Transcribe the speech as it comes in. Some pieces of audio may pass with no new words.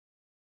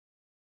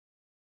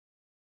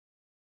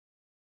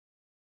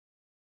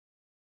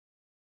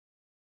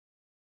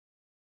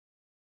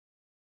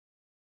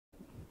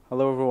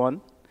Hello,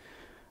 everyone.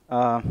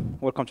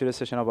 Welcome to the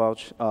session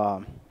about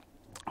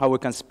how we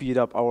can speed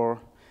up our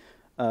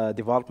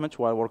development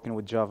while working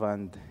with Java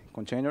and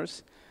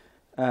containers.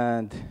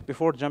 And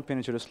before jumping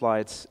into the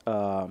slides,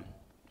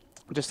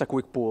 just a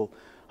quick poll.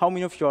 How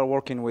many of you are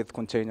working with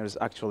containers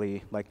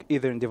actually, like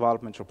either in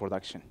development or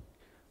production?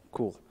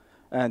 Cool.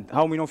 And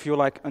how many of you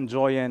like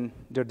enjoying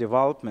their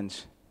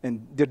development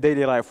and their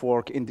daily life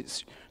work,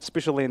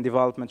 especially in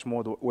development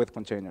mode with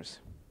containers?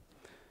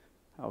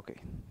 OK,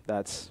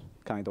 that's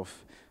kind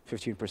of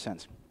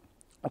 15%.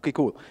 OK,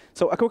 cool.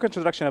 So a quick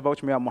introduction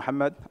about me. I'm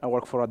Mohammed. I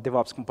work for a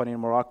DevOps company in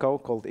Morocco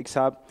called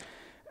XHub.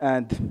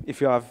 And if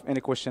you have any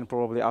question,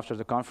 probably after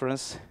the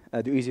conference,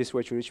 the easiest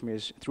way to reach me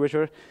is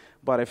Twitter.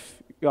 But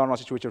if you are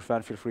not a Twitter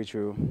fan, feel free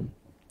to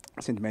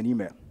send me an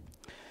email.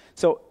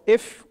 So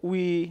if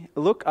we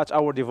look at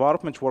our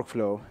development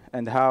workflow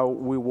and how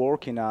we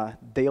work in a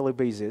daily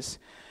basis,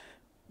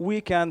 we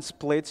can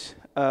split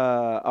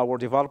our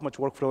development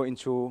workflow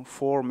into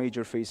 4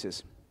 major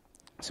phases.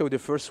 So the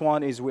first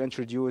one is we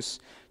introduce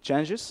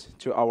changes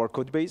to our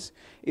code base,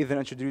 either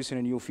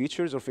introducing new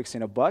features or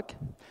fixing a bug.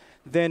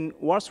 Then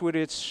once we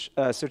reach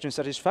certain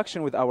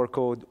satisfaction with our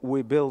code,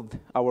 we build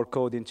our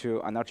code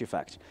into an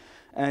artifact.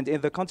 And in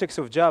the context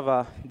of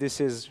Java,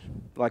 this is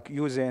like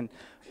using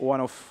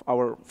one of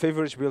our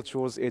favorite build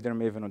tools, either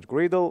Maven or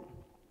Gradle.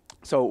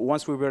 So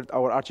once we build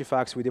our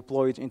artifacts, we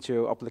deploy it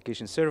into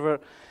application server.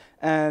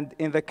 And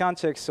in the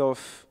context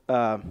of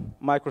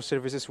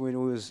microservices, we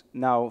use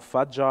now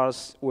fat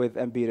jars with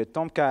embedded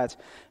Tomcat.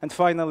 And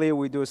finally,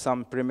 we do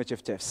some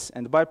primitive tests.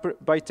 And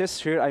by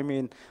tests here, I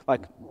mean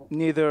like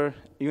neither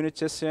unit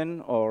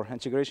testing or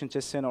integration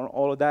testing or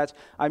all of that.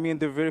 I mean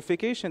the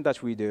verification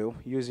that we do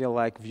using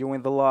like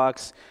viewing the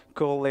logs,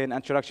 calling,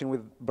 interaction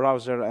with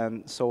browser,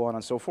 and so on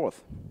and so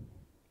forth.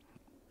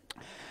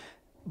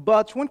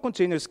 But when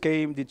containers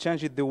came, they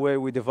changed the way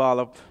we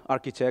develop,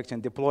 architect,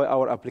 and deploy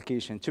our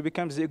application to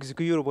become the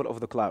executable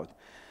of the cloud.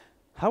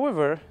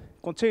 However,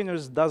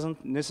 containers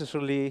doesn't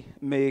necessarily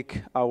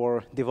make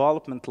our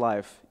development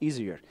life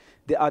easier.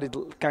 They added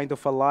kind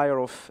of a layer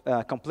of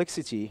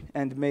complexity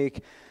and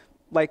make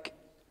like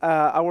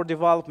our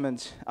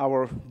development,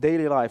 our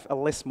daily life, a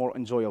less more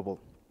enjoyable.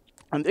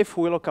 And if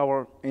we look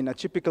in a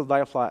typical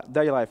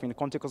daily life in the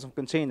context of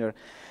container,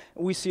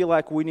 we see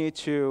like we need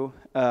to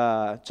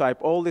type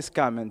all this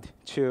command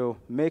to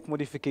make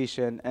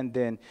modification and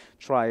then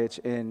try it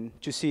in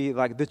to see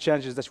like the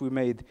changes that we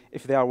made,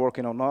 if they are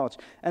working or not.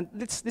 And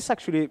let's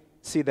actually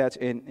see that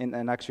in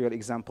an actual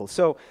example.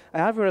 So I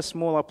have here a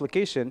small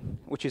application,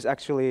 which is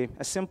actually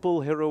a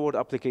simple hello world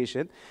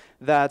application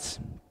that's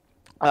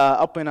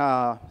open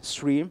a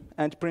stream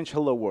and print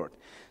hello world.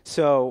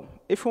 So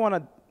if we want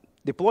to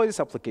deploy this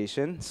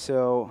application,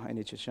 so I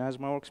need to change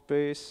my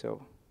workspace.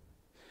 So,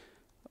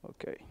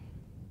 OK.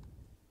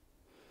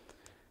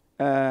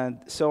 And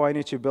so I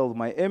need to build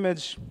my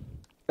image.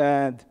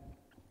 And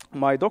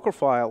my Docker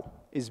file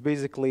is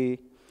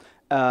basically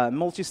a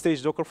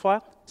multi-stage Docker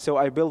file. So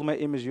I build my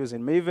image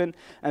using Maven,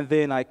 and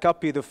then I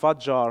copy the fat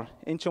jar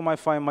into my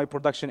file, my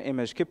production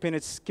image, keeping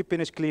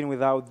it clean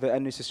without the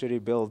unnecessary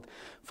build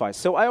files.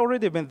 So I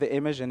already built the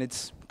image, and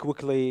it's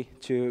quickly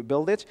to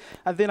build it.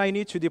 And then I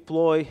need to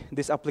deploy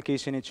this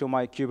application into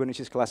my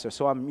Kubernetes cluster.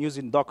 So I'm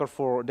using Docker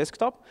for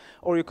desktop,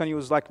 or you can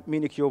use like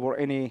Minikube or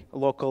any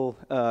local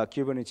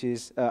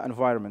Kubernetes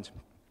environment.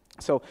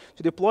 So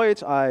to deploy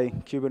it, I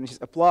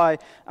Kubernetes apply,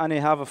 and I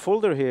have a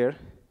folder here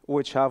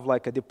which have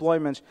like a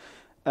deployment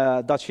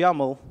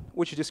 .yaml,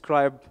 which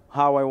describe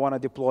how I want to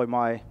deploy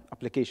my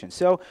application.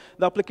 So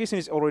the application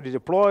is already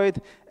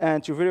deployed,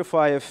 and to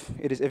verify if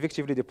it is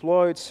effectively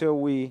deployed, so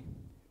we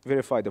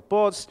verify the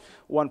pods.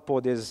 One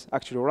pod is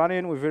actually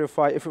running. We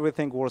verify if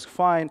everything works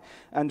fine,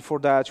 and for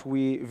that,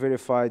 we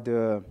verify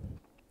the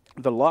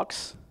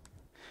logs.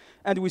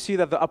 And we see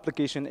that the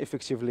application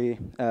effectively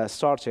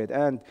started.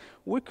 And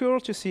we curl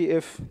to see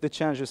if the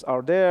changes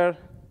are there.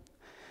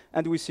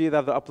 And we see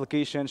that the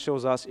application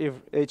shows us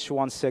each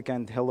 1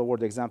 second hello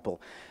world example.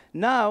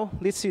 Now,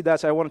 let's see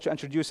that I want to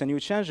introduce a new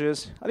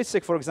changes. Let's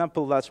take, for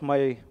example, that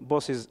my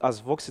boss is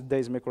as Voxed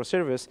Days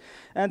microservice,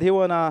 and he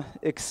want to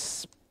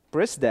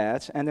express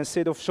that. And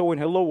instead of showing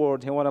hello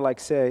world, he want to like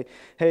say,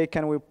 hey,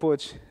 can we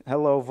put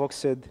hello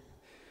Voxed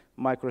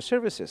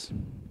microservices?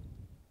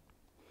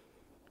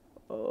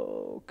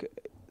 OK,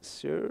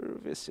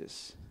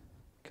 services.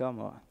 Come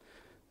on.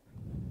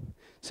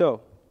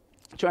 So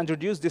to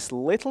introduce these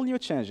little new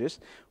changes,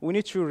 we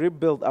need to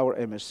rebuild our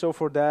image. So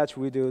for that,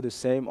 we do the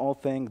same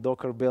old thing,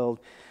 Docker build.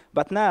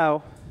 But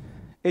now,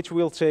 it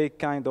will take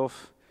kind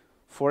of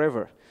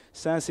forever,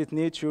 since it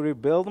needs to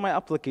rebuild my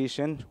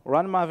application,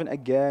 run Maven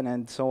again,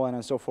 and so on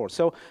and so forth.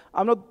 So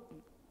I'm not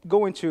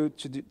going to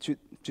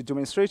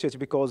demonstrate it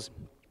because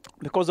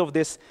of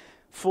this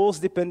false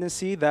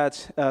dependency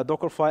that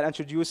Dockerfile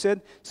introduced.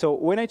 So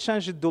when I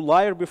changed the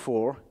layer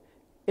before,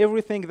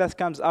 everything that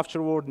comes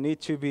afterward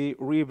needs to be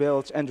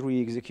rebuilt and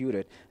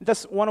re-executed.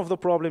 That's one of the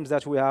problems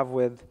that we have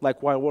with,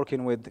 like, while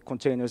working with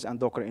containers and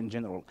Docker in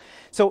general.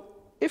 So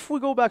if we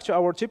go back to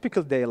our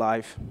typical day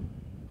life,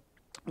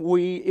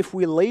 if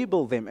we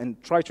label them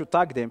and try to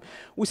tag them,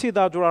 we see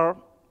that there are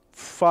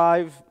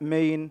 5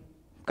 main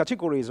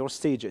categories or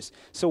stages.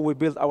 So we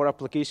build our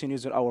application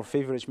using our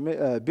favorite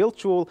build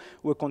tool,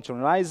 we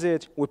containerize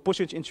it, we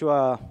push it into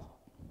a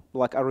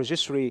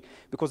registry,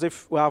 because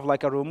if we have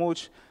like a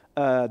remote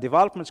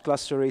development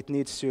cluster, it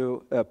needs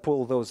to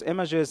pull those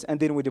images, and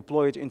then we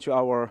deploy it into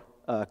our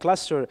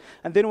cluster,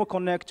 and then we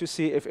connect to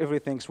see if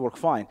everything's work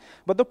fine.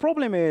 But the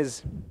problem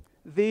is,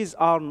 these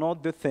are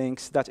not the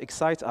things that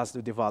excite us,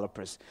 the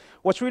developers.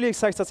 What really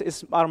excites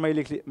us are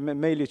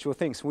mainly 2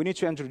 things. We need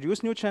to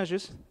introduce new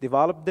changes,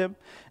 develop them,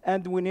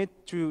 and we need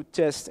to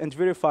test and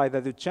verify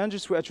that the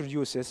changes we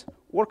introduce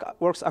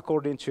works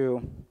according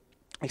to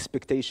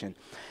expectation.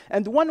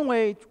 And one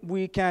way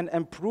we can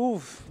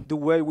improve the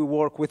way we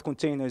work with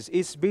containers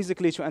is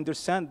basically to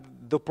understand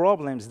the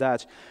problems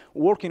that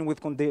working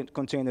with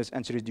containers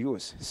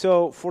introduce.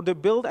 So for the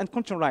build and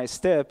containerize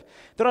step,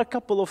 there are a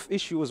couple of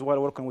issues while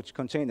working with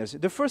containers.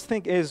 The first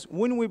thing is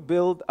when we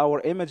build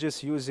our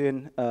images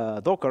using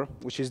Docker,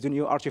 which is the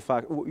new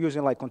artifact,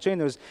 using like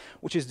containers,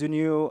 which is the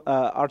new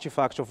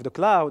artifact of the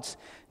clouds,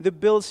 the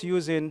builds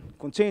using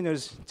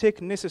containers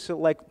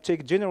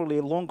take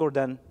generally longer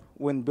than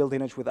when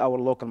building it with our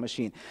local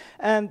machine.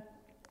 And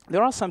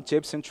there are some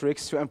tips and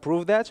tricks to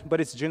improve that, but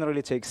it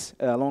generally takes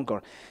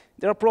longer.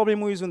 There are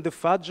problems using the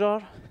fat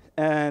jar,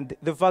 and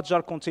the fat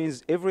jar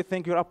contains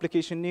everything your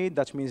application needs.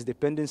 That means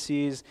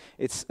dependencies,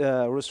 its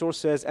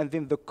resources, and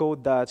then the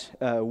code that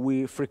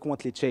we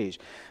frequently change.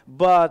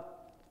 But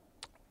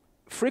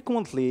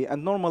frequently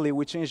and normally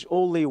we change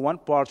only one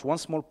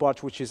small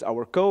part, which is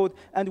our code,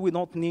 and we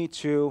don't need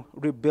to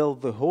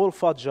rebuild the whole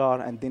fat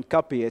jar and then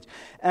copy it.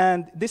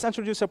 And this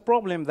introduces a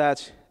problem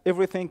that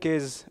everything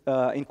is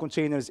in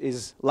containers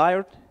is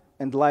layered,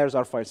 and layers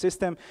are file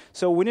system.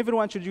 So whenever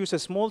we introduce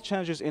small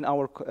changes in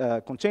our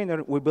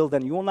container, we build a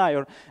new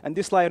layer, and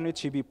this layer needs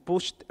to be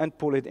pushed and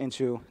pulled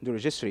into the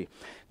registry.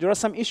 There are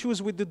some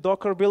issues with the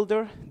Docker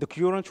builder, the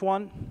current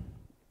one,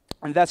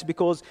 and that's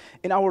because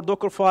in our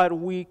Docker file,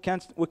 we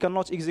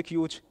cannot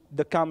execute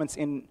the comments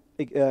in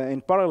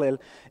parallel,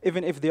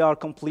 even if they are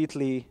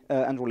completely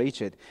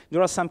unrelated.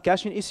 There are some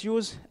caching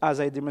issues,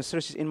 as I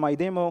demonstrated in my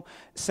demo,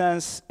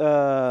 since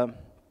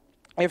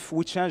if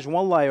we change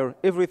one layer,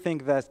 everything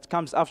that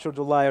comes after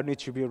the layer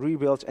needs to be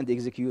rebuilt and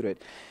executed.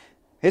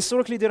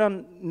 Historically, there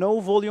are no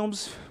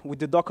volumes with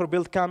the Docker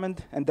build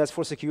command, and that's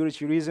for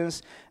security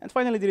reasons. And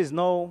finally, there is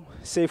no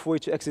safe way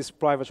to access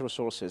private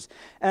resources.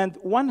 And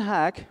one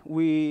hack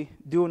we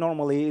do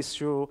normally is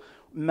to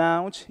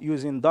mount,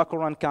 using Docker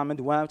run command,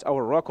 mount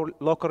our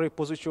local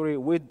repository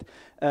with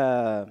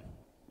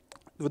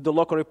the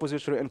local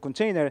repository and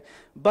container,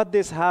 but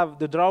this have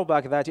the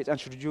drawback that it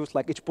introduces,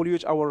 like it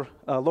pollutes our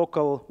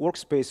local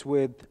workspace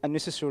with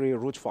unnecessary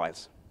root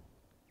files.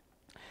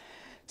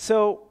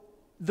 So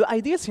the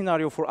ideal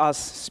scenario for us,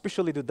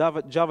 especially the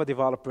Java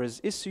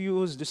developers, is to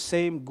use the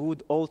same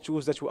good old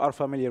tools that we are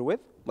familiar with,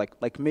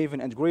 like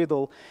Maven and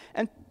Gradle,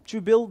 and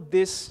to build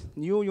this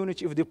new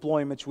unit of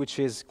deployment, which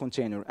is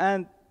container.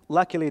 And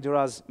luckily, there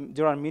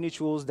are many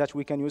tools that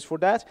we can use for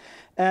that.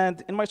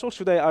 And in my talk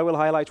today, I will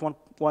highlight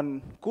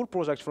one cool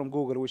project from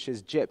Google, which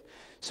is JIB.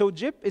 So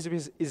JIB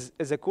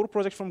is a cool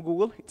project from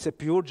Google. It's a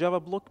pure Java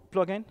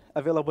plugin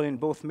available in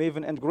both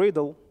Maven and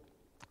Gradle.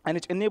 And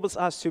it enables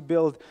us to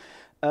build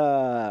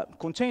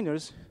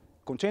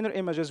container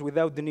images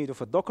without the need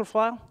of a Docker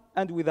file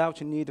and without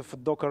the need of a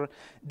Docker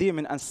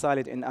daemon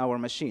installed in our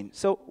machine.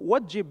 So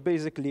what JIB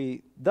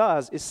basically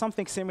does is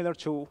something similar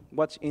to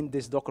what's in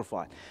this Docker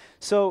file.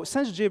 So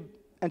since JIB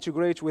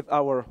integrates with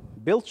our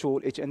build tool,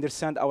 it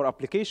understands our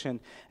application,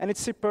 and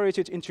it's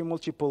separated into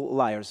multiple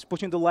layers,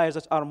 putting the layers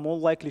that are more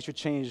likely to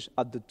change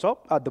at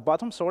the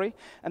bottom,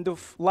 and the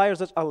layers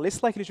that are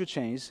less likely to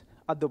change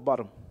at the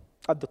bottom.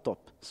 At the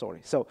top,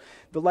 So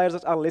the layers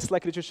that are less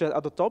likely to change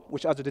at the top,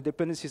 which are the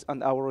dependencies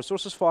and our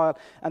resources file,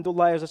 and the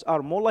layers that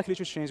are more likely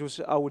to change,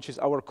 which is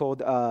our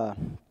code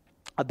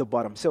at the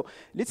bottom. So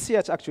let's see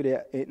it actually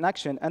in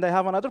action. And I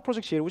have another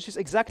project here, which is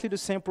exactly the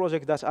same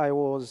project that I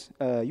was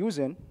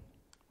using,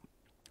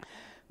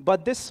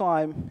 but this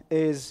time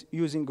is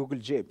using Google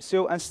JIB.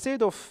 So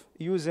instead of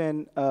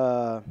using,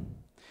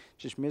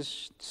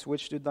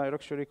 switch the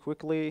directory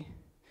quickly,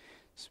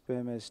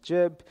 spam is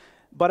JIB.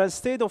 But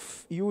instead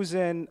of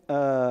using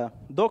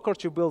Docker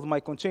to build my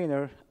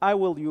container, I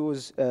will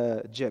use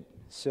JIB.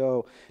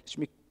 So let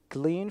me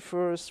clean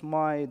first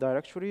my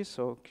directory.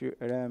 So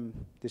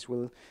this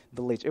will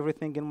delete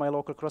everything in my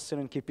local cluster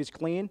and keep it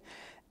clean.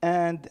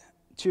 And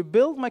to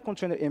build my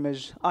container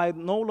image, I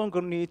no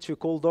longer need to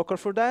call Docker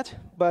for that,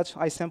 but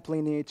I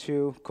simply need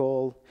to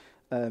call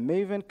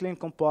Maven clean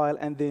compile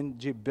and then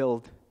JIB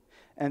build.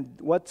 And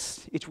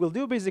what it will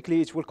do,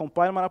 basically, it will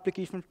compile my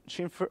application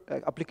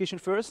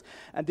first,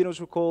 and then it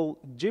will call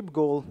JIB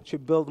goal to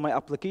build my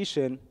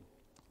application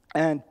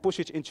and push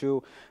it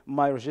into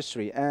my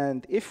registry.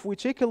 And if we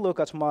take a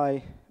look at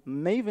my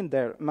Maven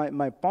there,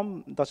 my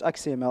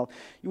pom.xml,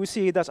 you will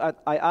see that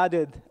I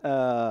added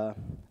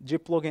JIB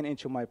plugin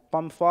into my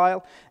pom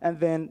file, and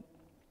then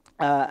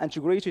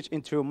integrate it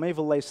into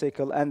Maven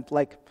lifecycle, and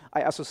like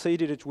I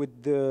associated it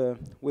with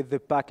the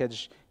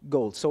package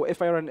goal. So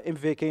if I run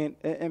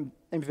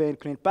MVN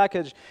clean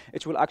package,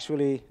 it will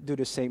actually do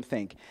the same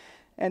thing.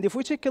 And if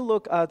we take a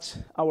look at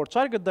our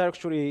target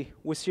directory,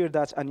 we see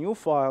that a new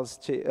file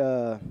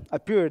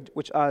appeared,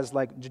 which has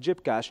like the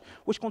JIB cache,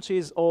 which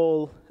contains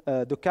all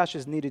the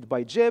caches needed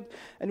by JIB,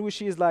 and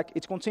which is like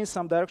it contains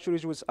some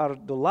directories which are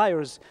the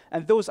layers,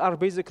 and those are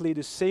basically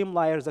the same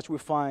layers that we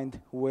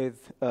find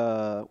with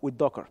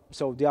Docker.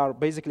 So they are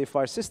basically a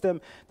file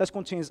system that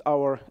contains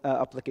our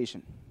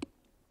application.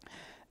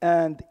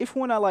 And if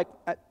we want to like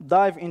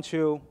dive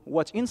into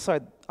what's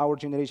inside our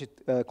generated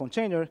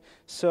container,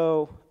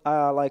 so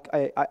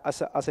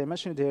as I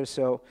mentioned here,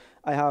 so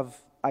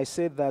I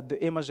said that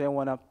the image I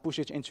want to push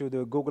it into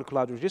the Google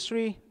Cloud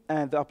Registry,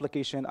 and the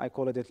application I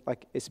call it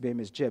like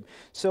SBMS JIB.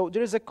 So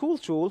there is a cool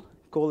tool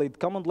called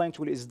command line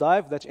tool is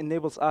dive that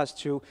enables us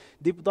to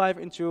deep dive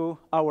into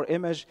our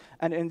image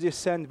and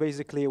understand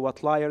basically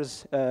what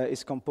layers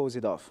is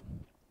composed of.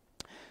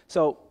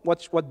 So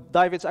what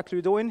dive is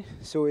actually doing,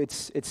 so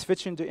it's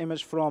fetching the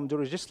image from the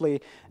registry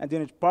and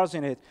then it's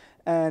parsing it,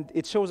 and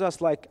it shows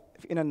us like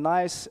in a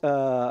nice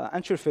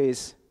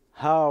interface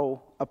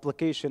how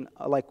application,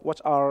 like what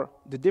are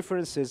the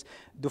differences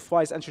the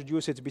files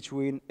introduced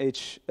between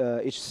each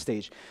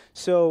stage.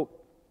 So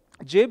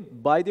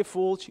JIB by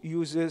default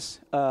uses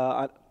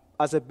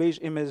as a base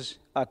image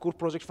a cool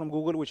project from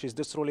Google, which is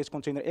distro-less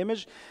container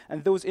image,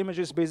 and those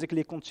images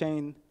basically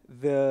contains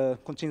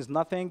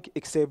nothing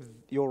except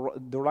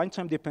the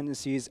runtime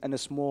dependencies and a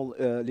small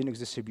Linux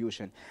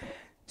distribution.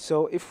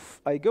 So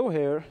if I go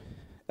here,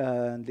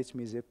 and let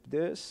me zip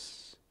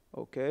this,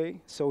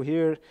 okay. So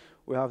here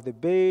we have the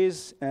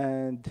base,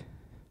 and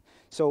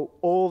so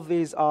all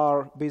these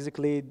are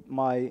basically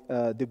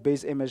the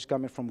base image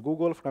coming from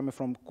Google,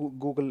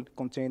 Google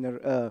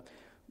container,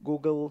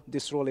 Google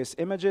distro-less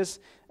images,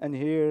 and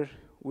here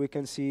we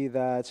can see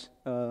that,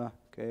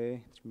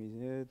 okay, let me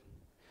see it.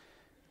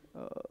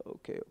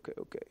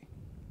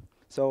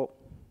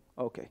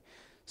 Okay.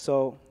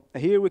 So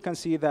here we can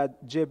see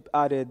that JIB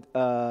added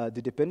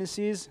the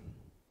dependencies.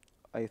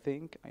 I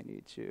think I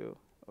need to,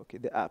 okay,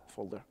 the app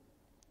folder.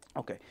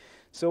 Okay,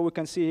 so we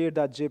can see here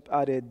that JIB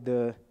added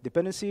the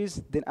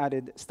dependencies, then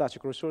added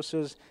static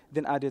resources,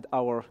 then added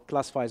our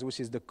class files,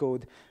 which is the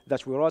code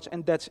that we wrote,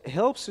 and that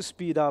helps to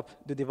speed up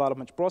the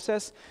development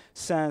process,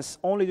 since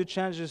only the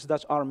changes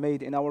that are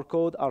made in our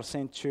code are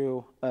sent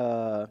to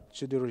the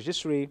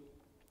registry,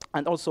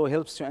 and also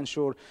helps to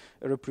ensure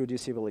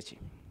reproducibility.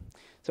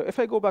 So if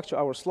I go back to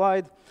our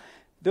slide,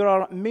 there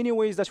are many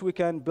ways that we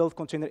can build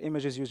container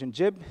images using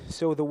JIB.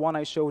 So the one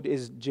I showed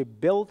is JIB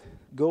build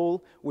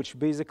goal, which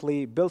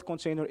basically build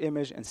container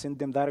image and send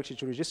them directly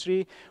to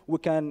registry. We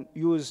can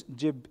use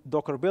JIB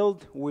Docker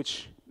build,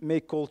 which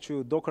make call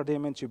to Docker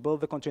daemon to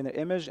build the container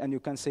image, and you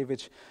can save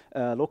it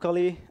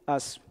locally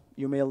as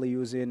you mainly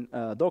use in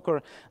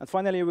Docker. And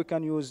finally, we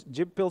can use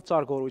JIB build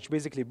tar goal, which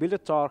basically build a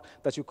tar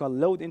that you can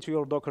load into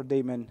your Docker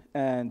daemon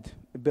and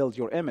build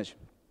your image.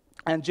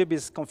 And JIB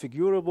is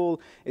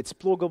configurable, it's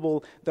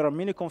pluggable. There are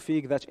many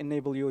config that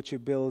enable you to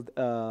build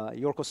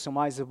your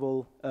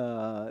customizable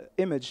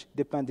image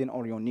depending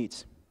on your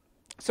needs.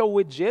 So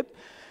with JIB,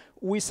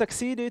 we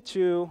succeeded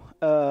to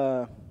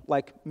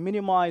like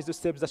minimize the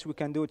steps that we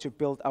can do to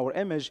build our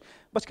image,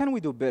 but can we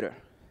do better?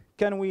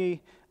 Can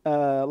we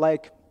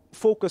like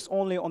focus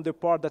only on the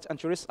part that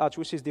interests us,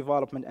 which is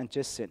development and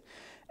testing?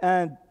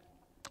 And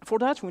for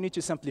that, we need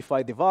to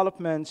simplify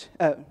development.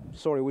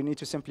 We need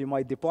to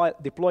simplify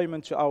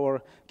deployment to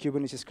our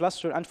Kubernetes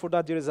cluster. And for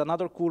that, there is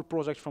another cool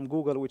project from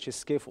Google, which is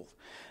Scaffold.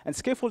 And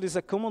Scaffold is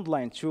a command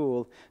line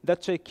tool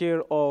that takes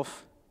care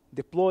of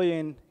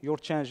deploying your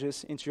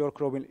changes into your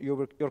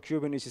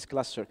Kubernetes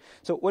cluster.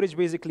 So what it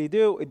basically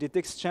do, it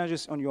detects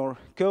changes on your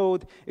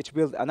code, it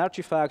builds an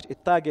artifact,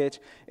 it tags it,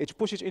 it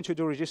pushes it into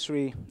the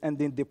registry, and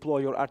then deploy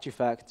your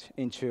artifact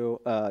into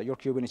your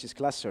Kubernetes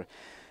cluster.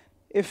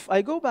 If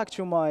I go back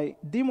to my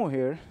demo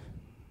here,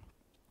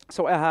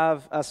 so I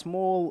have a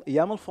small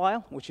YAML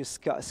file, which is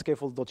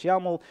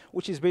scaffold.yaml,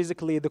 which is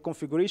basically the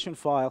configuration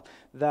file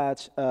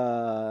that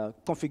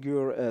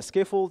configure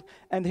Scaffold.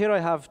 And here I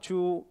have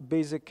two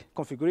basic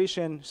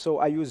configuration. So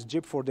I use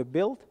JIB for the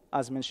build,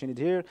 as mentioned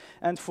here.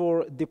 And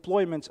for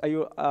deployment, I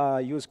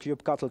use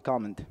kubectl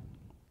command.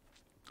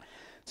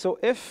 So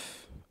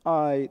if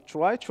I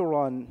try to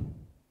run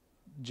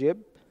JIB,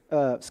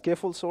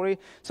 Scaffold, sorry.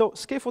 So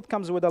Scaffold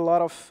comes with a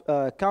lot of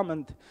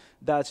command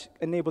that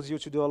enables you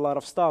to do a lot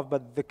of stuff,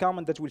 but the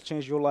command that will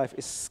change your life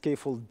is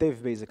scaffold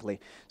div, basically.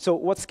 So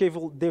what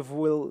scaffold div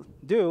will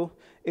do,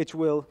 it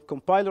will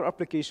compile your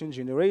application,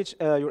 generate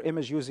your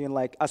image using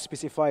like as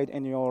specified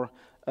in your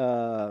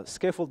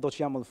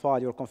scaffold.yaml file,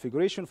 your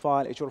configuration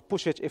file. It will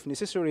push it if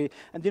necessary,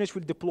 and then it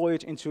will deploy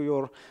it into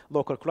your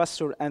local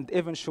cluster and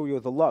even show you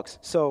the logs.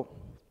 So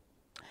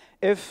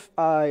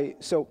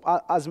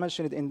as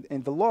mentioned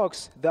in the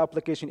logs, the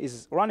application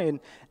is running,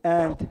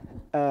 and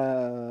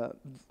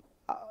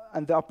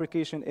the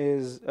application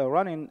is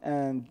running,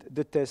 and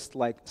the test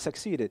like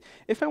succeeded.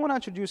 If I want to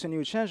introduce a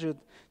new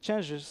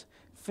changes,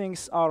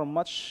 things are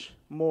much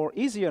more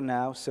easier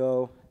now.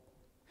 So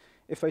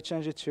if I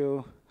change it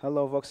to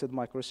hello voxed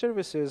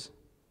microservices,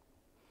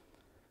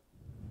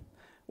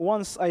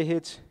 once I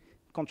hit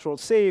Control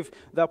Save,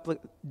 the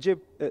JIB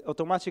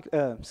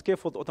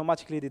scaffold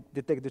automatically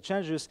detect the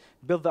changes,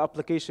 build the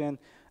application,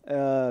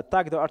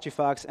 tag the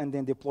artifacts, and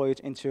then deploy it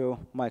into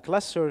my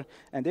cluster.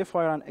 And if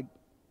I run,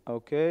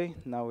 OK,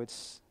 now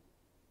it's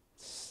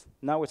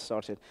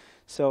started.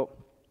 So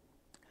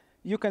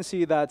you can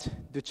see that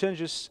the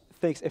changes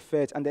takes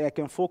effect, and I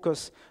can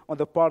focus on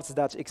the parts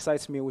that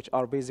excites me, which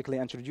are basically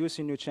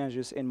introducing new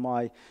changes in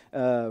my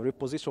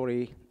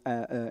repository,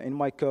 in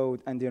my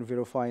code, and then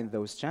verifying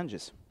those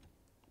changes.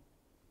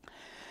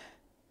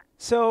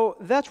 So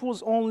that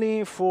was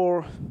only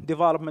for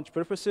development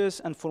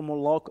purposes and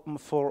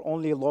for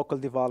only local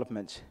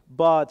development.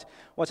 But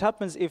what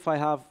happens if I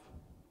have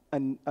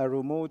a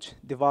remote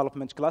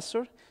development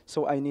cluster?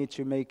 So I need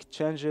to make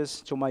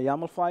changes to my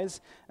YAML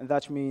files, and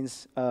that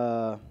means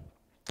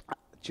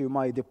to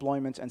my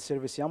deployment and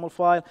service YAML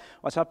file.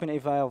 What happens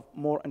if I have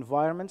more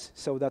environments?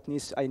 So that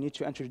means I need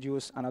to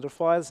introduce another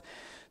files.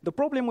 The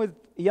problem with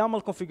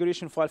YAML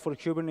configuration file for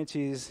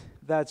Kubernetes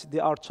that they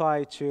are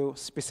tied to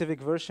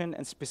specific version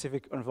and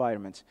specific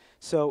environment.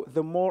 So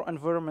the more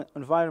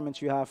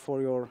environment you have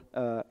for your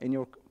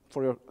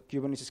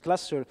Kubernetes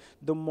cluster,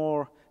 the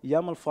more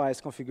YAML files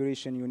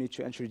configuration you need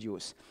to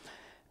introduce.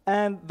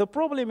 And the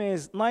problem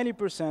is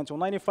 90% or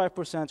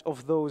 95%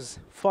 of those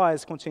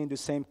files contain the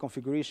same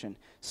configuration.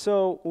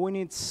 So we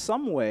need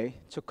some way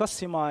to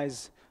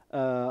customize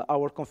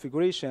our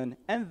configuration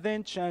and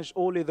then change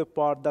only the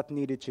part that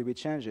needed to be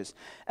changed.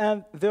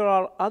 And there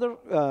are other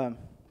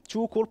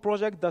two cool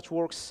projects that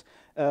works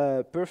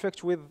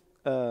perfect with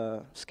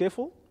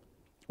Scaffold,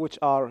 which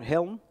are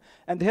Helm.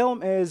 And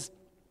Helm it's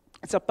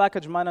a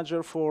package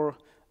manager for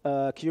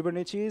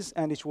Kubernetes,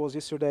 and it was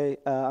yesterday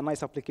a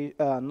nice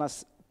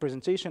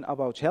presentation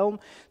about Helm.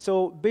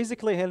 So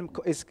basically, Helm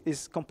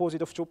is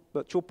composed of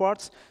two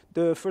parts.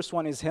 The first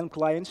one is Helm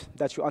client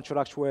that you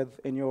interact with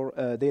in your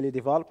daily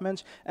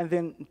development, and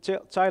then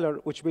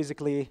Tyler, which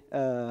basically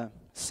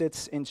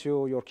sits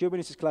into your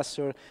Kubernetes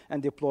cluster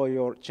and deploy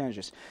your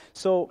changes.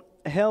 So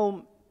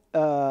Helm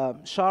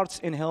charts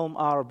in Helm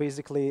are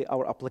basically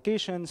our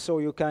application, so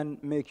you can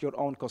make your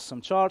own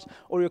custom chart,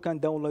 or you can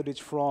download it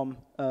from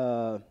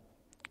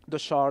the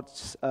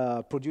charts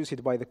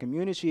produced by the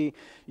community.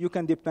 You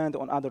can depend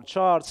on other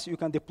charts. You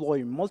can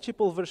deploy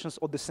multiple versions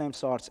of the same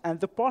charts. And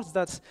the part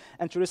that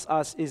interests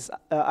us is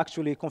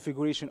actually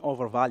configuration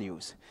over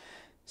values.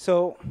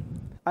 So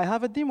I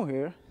have a demo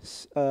here.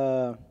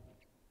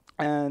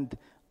 And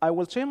I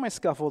will change my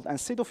scaffold.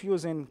 Instead of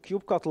using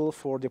kubectl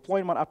for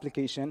deploying my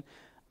application,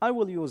 I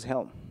will use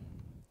Helm.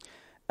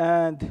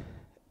 And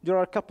there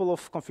are a couple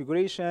of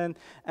configuration,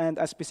 and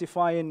I'm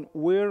specifying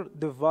where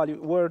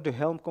the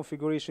Helm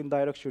configuration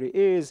directory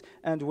is,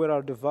 and where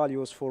are the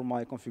values for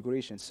my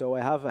configuration. So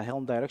I have a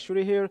Helm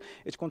directory here.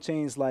 It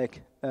contains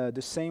like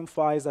the same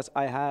files that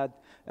I had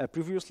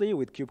previously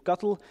with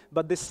kubectl,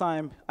 but this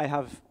time I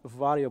have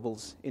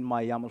variables in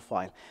my YAML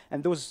file,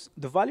 and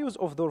the values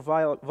of those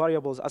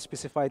variables are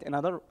specified in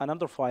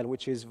another file,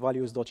 which is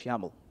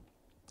values.yaml.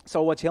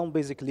 So what Helm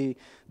basically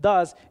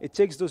does, it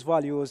takes those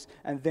values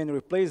and then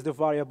replaces the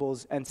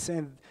variables and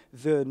send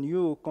the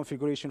new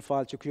configuration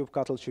file to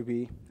kubectl to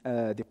be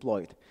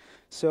deployed.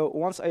 So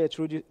once I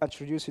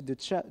introduce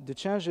the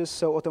changes,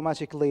 so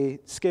automatically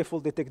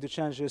Scaffold detect the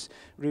changes,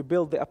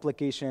 rebuild the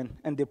application,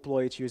 and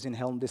deploy it using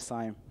Helm this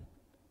time.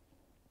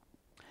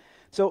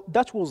 So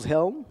that was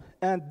Helm.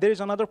 And there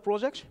is another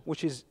project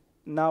which is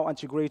now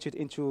integrated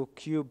into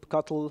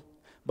kubectl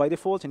by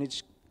default, and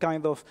it's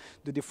kind of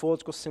the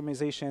default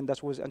customization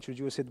that was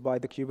introduced by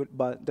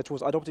that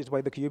was adopted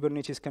by the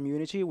Kubernetes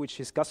community, which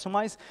is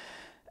Customize.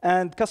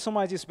 And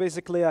Customize is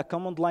basically a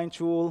command line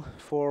tool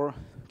for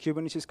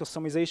Kubernetes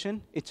customization.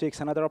 It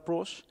takes another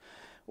approach,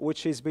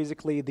 which is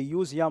basically the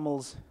use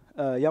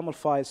YAML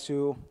files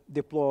to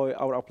deploy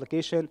our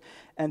application.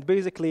 And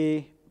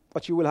basically,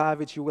 what you will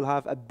have is you will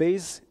have a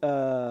base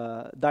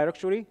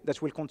directory that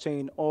will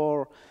contain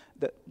all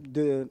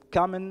the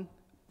common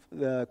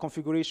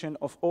configuration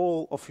of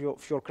all of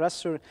your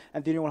cluster,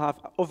 and then you will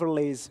have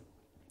overlays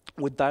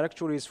with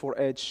directories for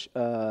each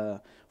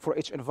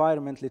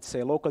environment, let's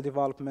say local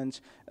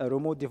development,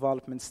 remote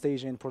development,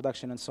 staging,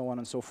 production, and so on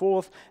and so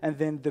forth. And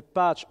then the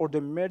patch or the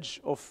merge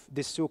of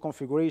these two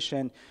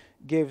configuration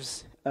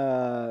gives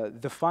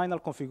the final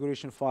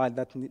configuration file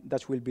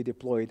that will be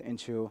deployed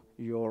into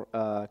your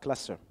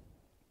cluster.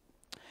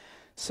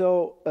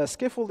 So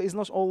Scaffold is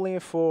not only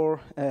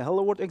for a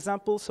Hello World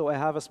example. So I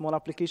have a small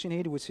application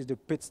here, which is the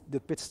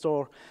pit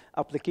store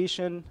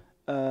application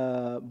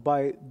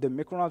by the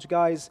Micronauts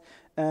guys.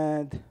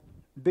 And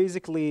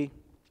basically,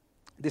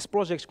 this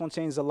project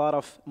contains a lot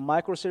of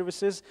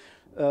microservices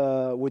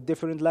with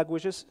different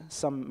languages,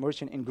 some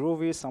written in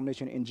Groovy, some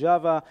written in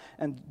Java,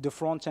 and the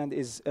front end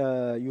is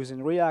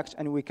using React,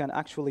 and we can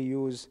actually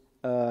use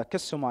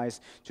Customize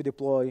to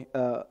deploy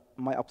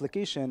my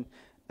application.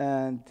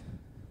 And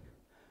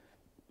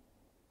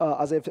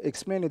as I've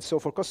explained it, so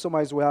for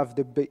Customize, we have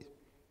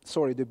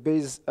the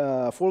base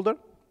folder,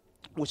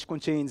 which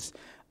contains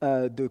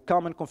the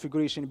common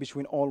configuration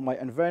between all my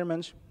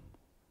environments.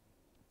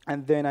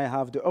 And then I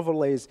have the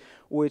overlays,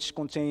 which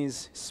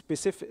contains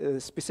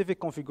specific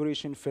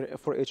configuration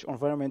for each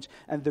environment,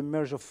 and the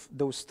merge of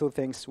those two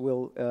things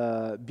will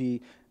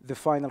be the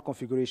final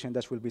configuration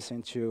that will be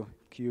sent to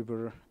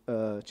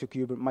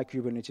my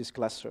Kubernetes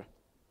cluster.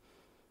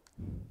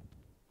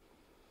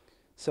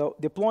 So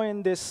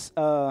deploying this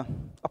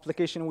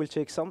application will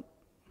take some.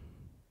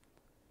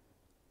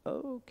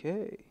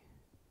 Okay.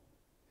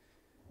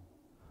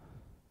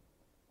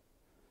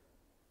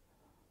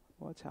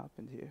 What's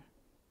happened here?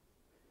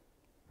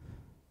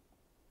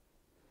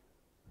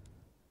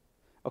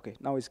 OK,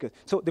 now it's good.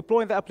 So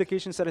deploying the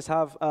applications that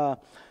have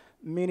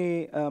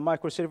many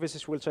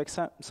microservices will take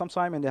some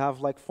time, and they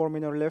have like 4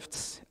 minute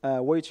lifts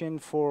waiting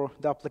for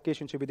the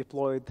application to be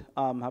deployed.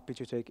 I'm happy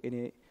to take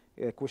any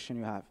question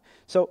you have.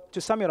 So to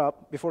sum it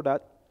up, before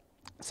that,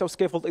 so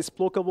Scaffold is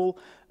pluggable,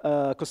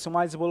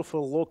 customizable for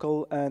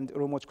local and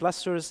remote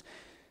clusters.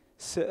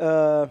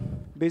 So,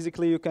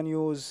 basically, you can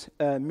use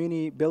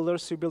mini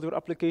builders to build your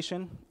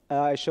application.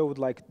 I showed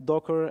like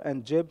Docker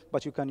and JIB,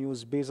 but you can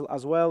use Bazel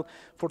as well.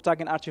 For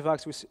tagging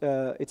artifacts,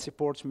 it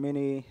supports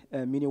many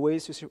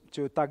ways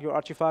to tag your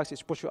artifacts.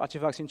 It pushes your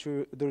artifacts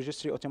into the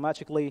registry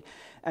automatically,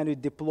 and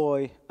it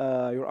deploy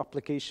your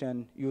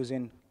application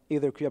using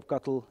either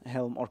kubectl,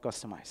 Helm, or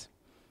Customize.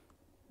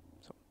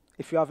 So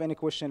if you have any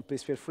question,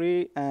 please feel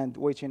free, and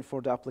waiting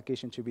for the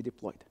application to be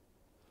deployed.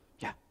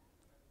 Yeah.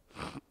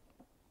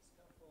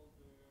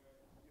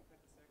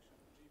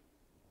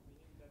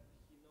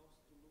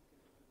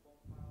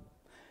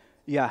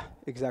 Yeah,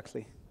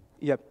 exactly.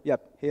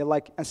 Yep. Here,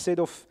 like, instead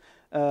of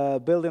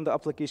building the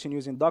application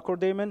using Docker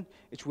daemon,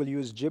 it will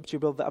use JIB to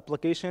build the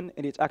application.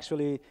 And it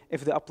actually,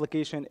 if the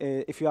application,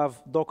 if you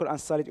have Docker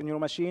installed in your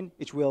machine,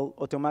 it will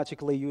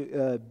automatically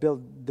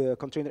build the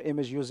container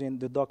image using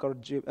the Docker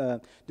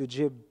the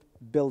JIB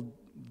build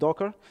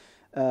Docker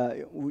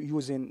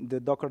using the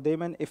Docker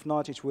daemon. If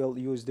not, it will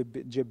use the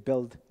JIB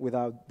build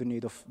without the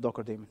need of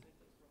Docker daemon.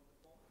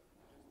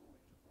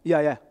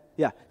 Yeah.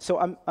 So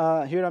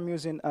here I'm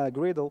using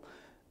Gradle,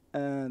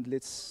 and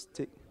let's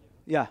take,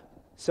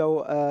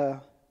 So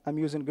I'm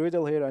using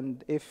Gradle here,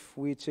 and if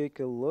we take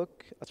a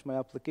look at my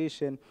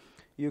application,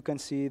 you can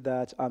see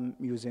that I'm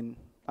using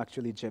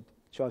actually JIB.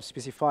 So I'm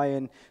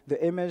specifying the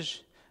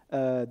image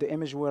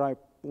where I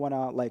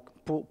wanna like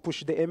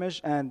push the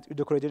image, and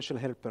the credential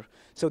helper.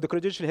 So the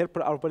credential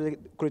helper are the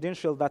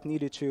credential that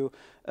needed to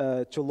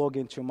log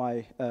into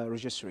my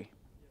registry.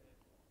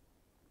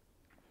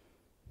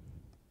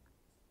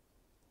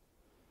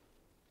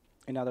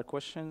 Any other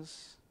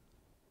questions?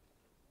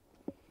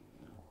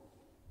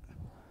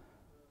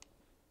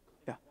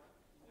 Yeah.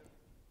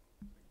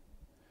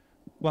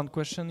 One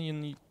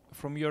question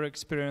from your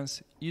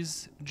experience,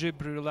 is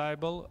JIB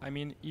reliable? I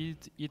mean,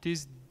 it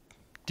is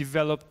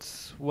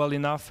developed well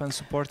enough and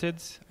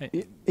supported?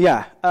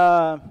 Yeah,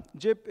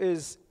 JIB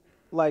is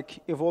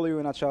like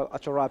evolving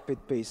at a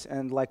rapid pace,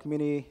 and like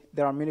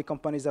there are many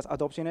companies that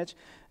adopting it,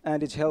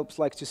 and it helps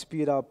like to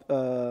speed up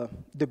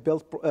the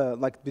build,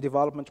 like the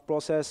development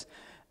process.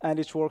 And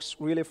it works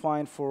really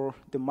fine for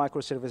the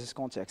microservices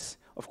context.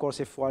 Of course,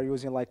 if we are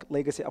using like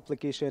legacy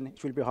application,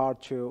 it will be hard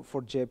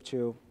for JIB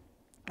to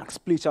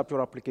split up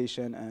your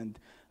application and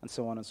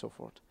so on and so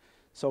forth.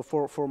 So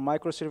for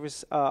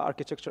microservice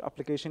architecture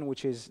application,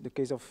 which is the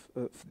case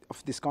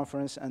of this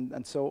conference,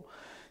 and so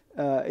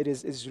it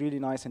is really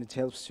nice, and it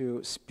helps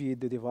to speed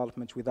the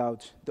development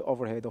without the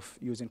overhead of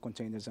using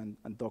containers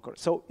and Docker.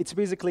 So it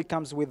basically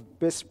comes with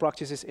best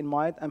practices in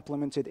mind,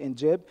 implemented in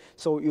JIB.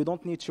 So you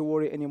don't need to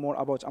worry anymore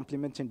about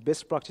implementing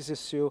best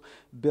practices to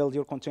build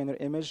your container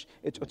image.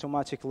 It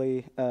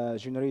automatically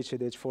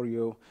generated it for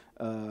you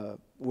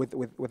with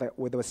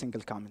a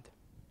single command.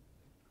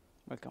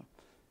 Welcome.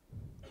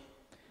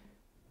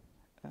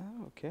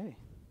 OK.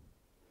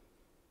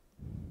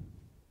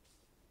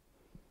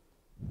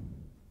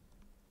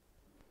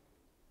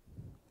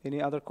 Any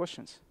other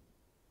questions?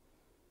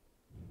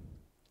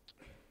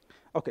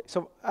 OK,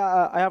 so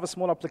I have a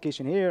small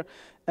application here.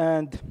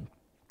 And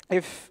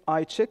if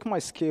I check my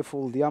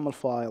scaffold YAML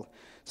file,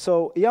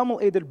 so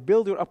YAML either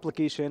build your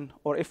application,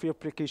 or if your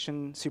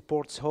application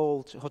supports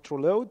hot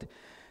reload,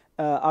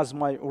 as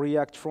my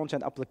React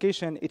front-end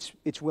application,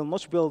 it will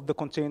not build the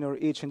container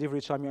each and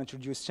every time you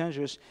introduce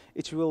changes.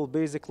 It will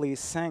basically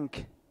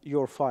sync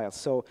your files.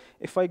 So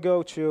if I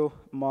go to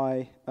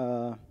my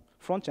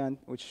front-end,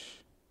 which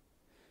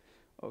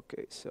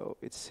OK, so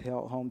it's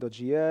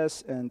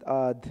home.js, and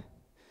add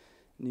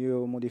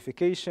new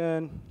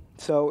modification.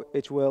 So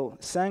it will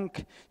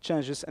sync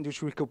changes, and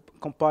it will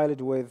compile it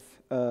with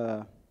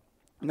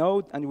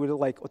Node, and will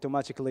like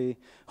automatically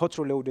hot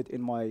reload it in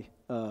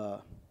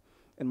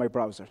my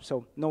browser.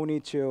 So no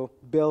need to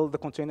build the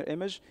container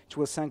image. It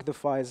will sync the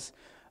files,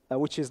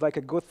 which is like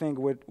a good thing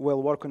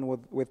while working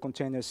with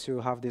containers to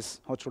have this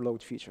hot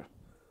reload feature.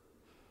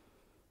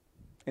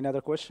 Any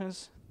other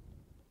questions?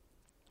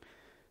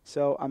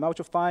 So I'm out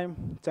of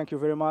time. Thank you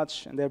very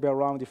much, and they'll be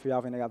around if you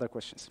have any other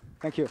questions.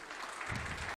 Thank you.